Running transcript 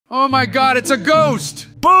Oh my God, it's a ghost!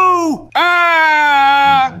 Boo!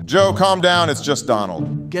 Ah! Joe, calm down, it's just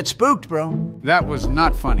Donald. Get spooked, bro. That was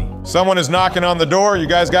not funny. Someone is knocking on the door. You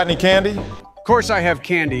guys got any candy? Of course I have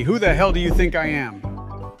candy. Who the hell do you think I am?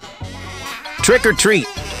 Trick or treat.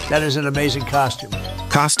 That is an amazing costume.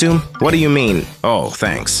 Costume? What do you mean? Oh,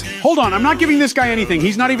 thanks. Hold on, I'm not giving this guy anything.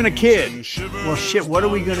 He's not even a kid. Well, shit, what are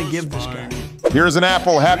we gonna give this guy? Here's an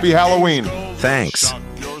apple. Happy Halloween. Thanks.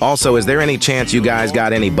 Also, is there any chance you guys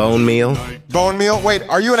got any bone meal? Bone meal? Wait,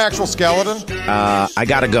 are you an actual skeleton? I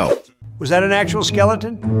gotta go. Was that an actual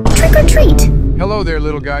skeleton? Trick or treat. Hello there,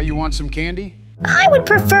 little guy. You want some candy? I would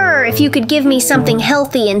prefer if you could give me something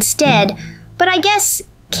healthy instead, but I guess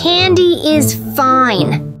candy is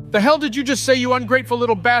fine. The hell did you just say, you ungrateful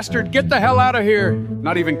little bastard? Get the hell out of here.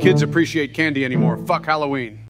 Not even kids appreciate candy anymore. Fuck Halloween.